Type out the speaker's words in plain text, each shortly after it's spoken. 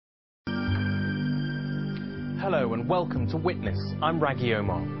Hello and welcome to Witness. I'm Raghi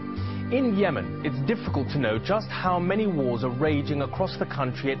Omar. In Yemen, it's difficult to know just how many wars are raging across the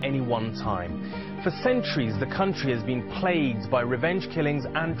country at any one time. For centuries, the country has been plagued by revenge killings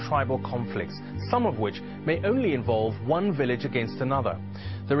and tribal conflicts, some of which may only involve one village against another.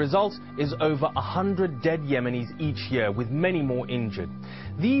 The result is over 100 dead Yemenis each year, with many more injured.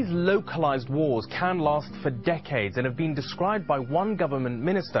 These localized wars can last for decades and have been described by one government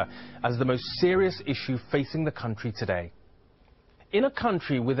minister as the most serious issue facing the country today. In a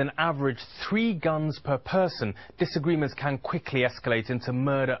country with an average 3 guns per person, disagreements can quickly escalate into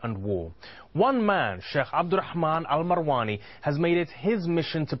murder and war. One man, Sheikh Almrona, Al-Marwani, has made it his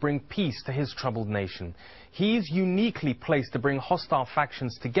mission to bring peace to his troubled nation. He is uniquely placed to bring hostile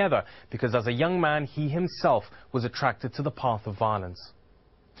factions together because as a young man, he himself was attracted to the path of violence.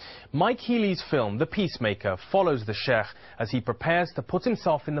 Mike Healy's film, The Peacemaker, follows the Sheikh as he prepares to put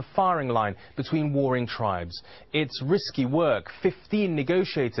himself in the firing line between warring tribes. It's risky work. 15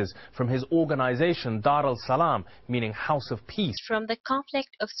 negotiators from his organization, AL-Salam, meaning House of Peace. From the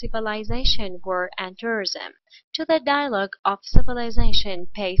conflict of civilization, war and tourism, to the dialogue of civilization,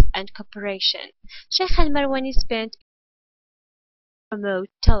 peace and cooperation, Sheikh Almrona spent promote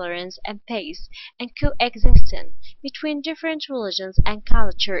tolerance and peace and coexistence between different religions and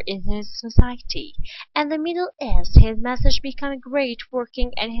culture in his society. And the Middle East, his message became great,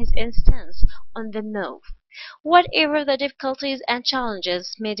 working in his instance on the move. Whatever the difficulties and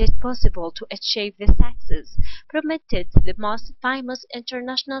challenges made it possible to achieve the success, permitted the most famous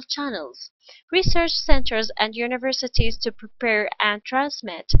international channels, research centers and universities to prepare and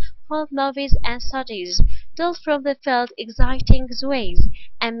transmit full movies and studies told from the field exciting ways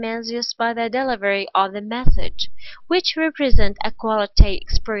and means used by the delivery of the message, which represent a quality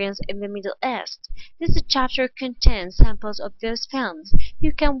experience in the Middle East. This chapter contains samples of those films.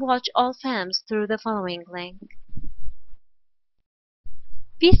 You can watch all films through the following link.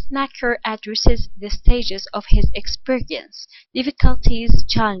 Peacemaker addresses the stages of his experience, difficulties,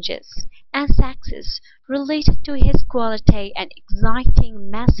 challenges, and success related to his quality and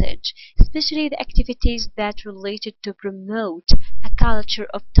exciting message, especially the activities that related to promote a culture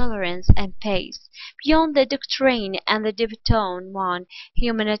of tolerance and peace, beyond the doctrine and the debate on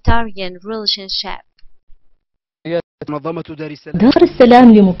humanitarian relationship. منظمة دار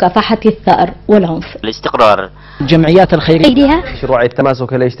السلام لمكافحة الثأر والعنف، الاستقرار، الجمعيات الخيرية، مشروع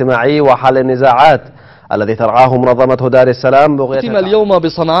التماسك الاجتماعي وحل النزاعات الذي ترعاه منظمة دار السلام. تم اليوم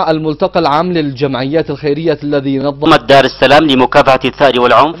بصنعاء الملتقى العام للجمعيات الخيرية الذي نظم دار السلام لمكافحة الثأر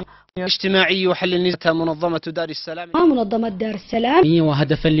والعنف اجتماعي وحل النزاعات. منظمة دار السلام منظمة دار السلام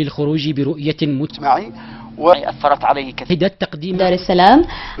وهدفا للخروج برؤية مجتمعية وأثرت عليه كثير. تقديم دار السلام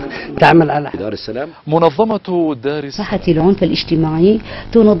تعمل على دار السلام. منظمة دار مساحة العنف الاجتماعي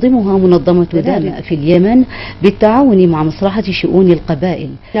تنظمها منظمة دار في اليمن بالتعاون مع مصلحة شؤون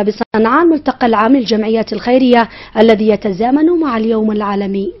القبائل. بصنعاء الملتقى العام للجمعيات الخيرية الذي يتزامن مع اليوم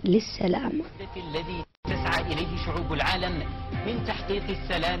العالمي للسلام الذي تسعى إليه شعوب العالم من تحقيق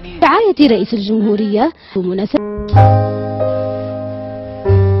السلام برعاية رئيس الجمهورية بمناسبة